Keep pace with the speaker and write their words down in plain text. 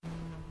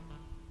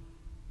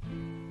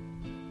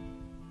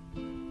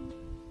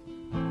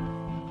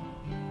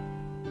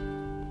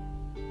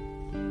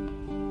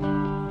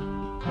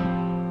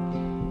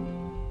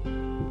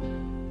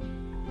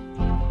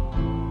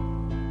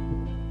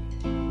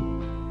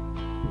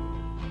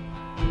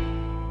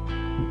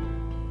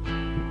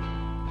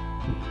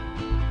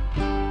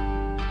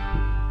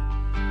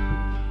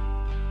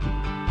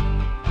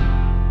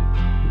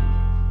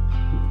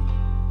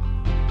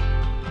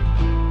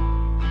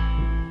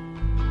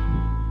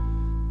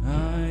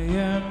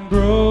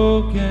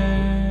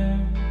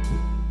broken,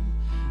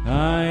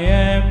 I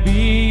am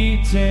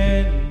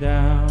beaten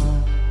down,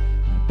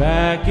 my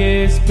back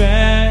is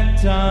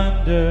bent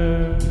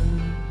under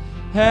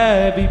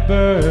heavy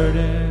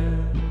burden.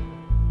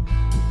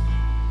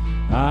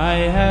 I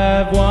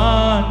have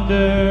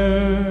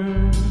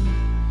wandered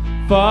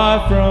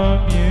far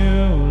from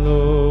you,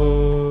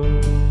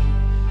 Lord.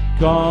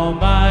 Call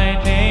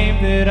my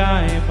name that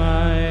I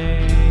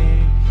might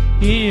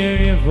hear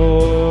your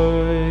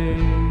voice.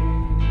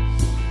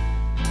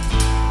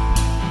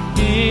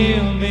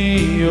 Heal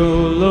me, O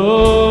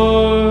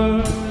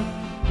Lord,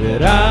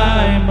 that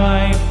I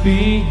might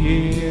be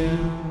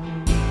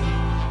healed.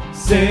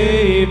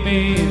 Save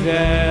me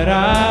that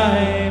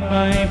I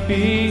might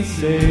be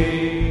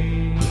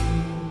saved.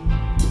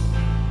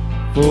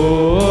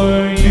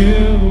 For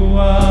you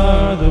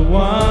are the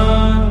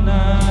one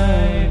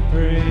I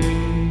praise.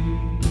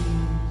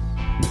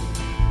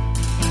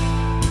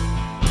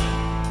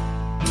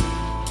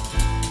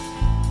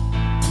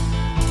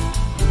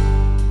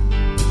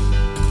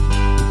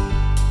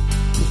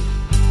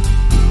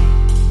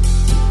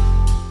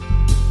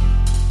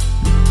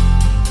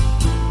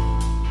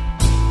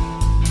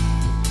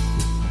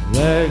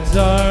 Legs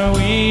are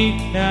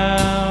weak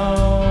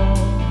now,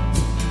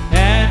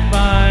 and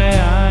my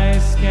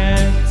eyes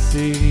can't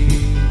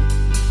see.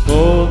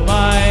 Hold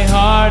my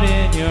heart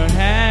in your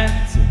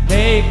hands and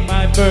make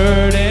my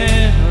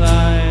burden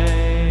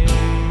light.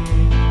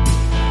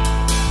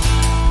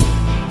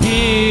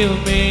 Heal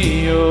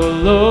me, O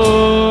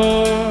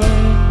Lord,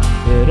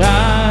 that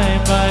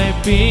I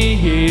might be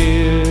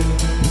healed.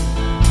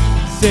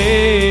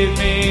 Save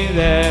me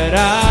that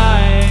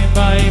I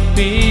might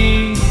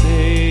be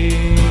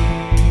saved.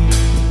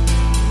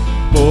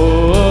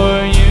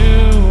 For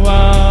you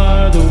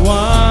are the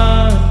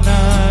one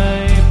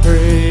I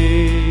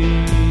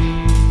praise.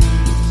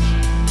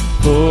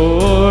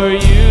 For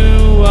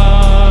you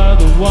are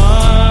the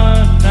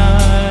one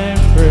I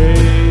praise.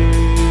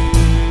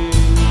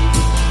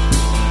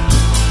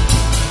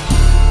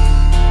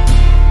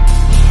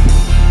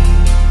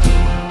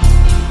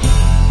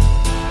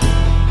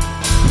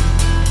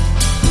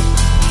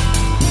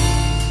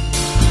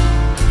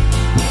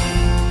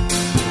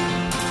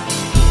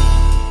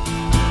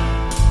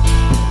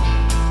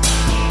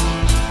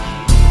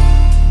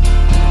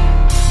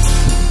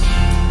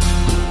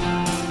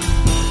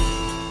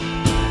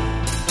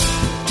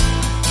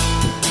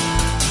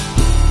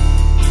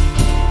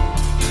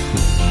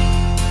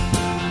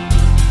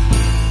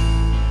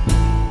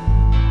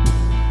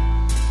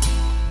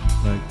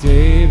 Like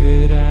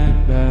David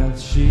and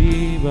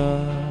Bathsheba,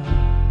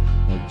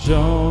 like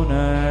Jonah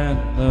and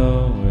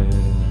the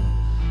whale,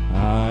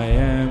 I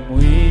am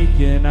weak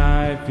and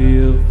I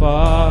feel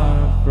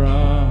far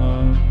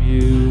from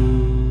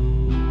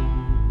you.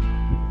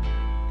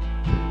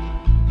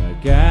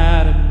 Like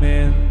Adam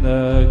in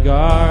the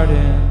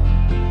garden,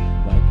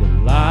 like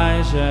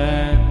Elijah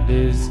and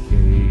his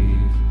cave,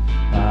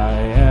 I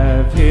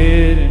have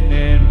hidden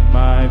in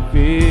my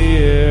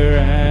fear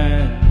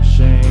and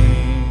shame.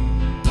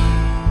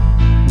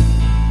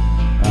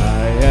 I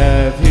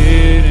have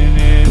hidden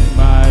in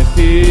my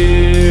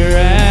fear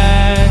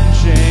and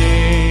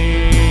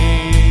shame.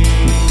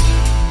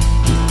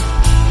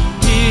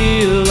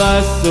 Heal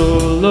us, O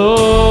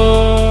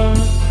Lord,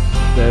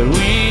 that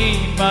we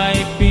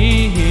might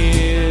be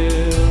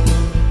healed.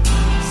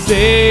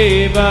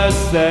 Save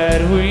us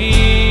that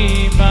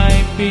we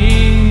might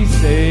be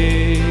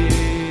saved.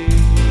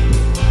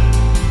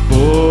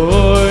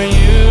 For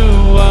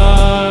you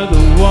are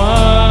the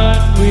one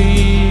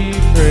we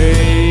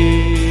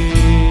praise.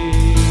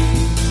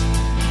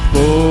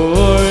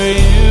 For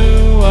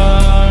you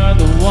are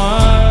the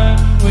one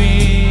we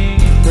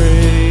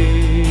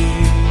praise.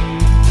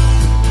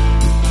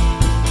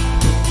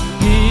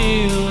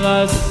 Heal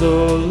us,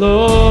 O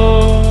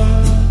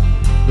Lord,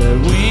 that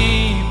we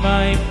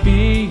might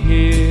be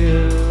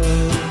healed.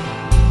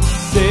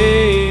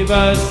 Save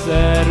us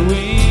that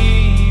we